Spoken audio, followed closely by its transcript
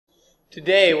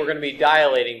Today we're going to be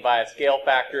dilating by a scale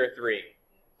factor of 3.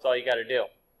 That's all you got to do.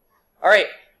 Alright,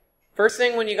 first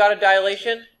thing when you got a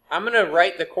dilation, I'm going to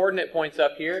write the coordinate points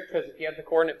up here, because if you have the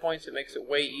coordinate points it makes it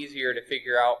way easier to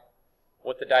figure out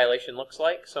what the dilation looks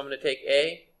like. So I'm going to take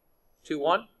A, 2,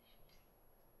 1,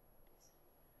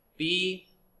 B,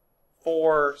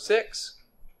 4, 6,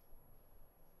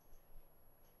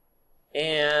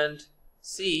 and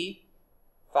C,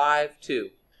 5, 2.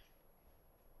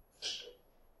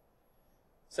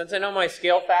 Since I know my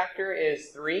scale factor is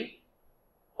 3,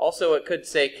 also it could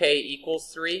say K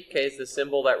equals 3. K is the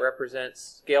symbol that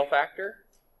represents scale factor.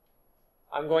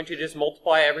 I'm going to just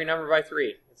multiply every number by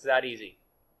 3. It's that easy.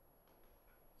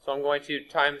 So I'm going to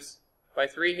times by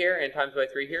 3 here and times by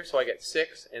 3 here, so I get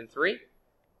 6 and 3.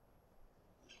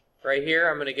 Right here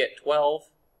I'm going to get 12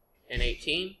 and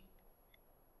 18.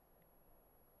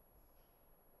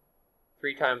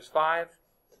 3 times 5,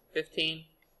 15,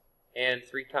 and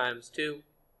 3 times 2,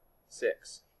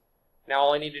 6. Now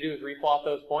all I need to do is replot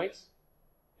those points,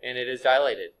 and it is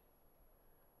dilated.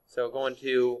 So going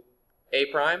to A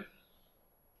prime,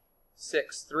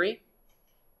 6, 3.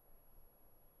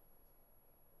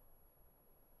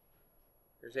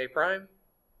 Here's A prime,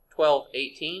 12,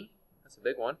 18. That's a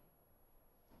big one.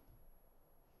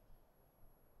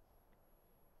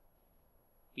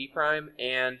 B prime,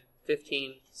 and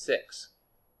 15, 6.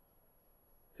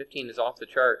 15 is off the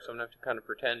chart, so I'm going to have to kind of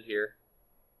pretend here.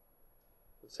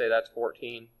 Let's say that's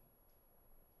 14,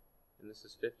 and this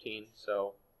is 15,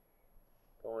 so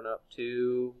going up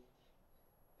to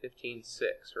 15,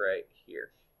 6 right here.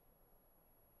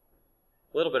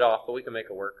 A little bit off, but we can make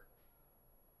it work.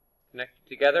 Connect it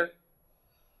together.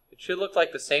 It should look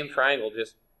like the same triangle,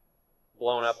 just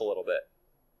blown up a little bit.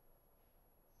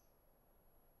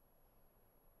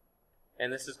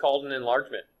 And this is called an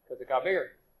enlargement, because it got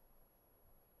bigger.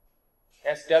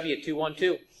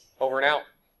 SW212, over and out.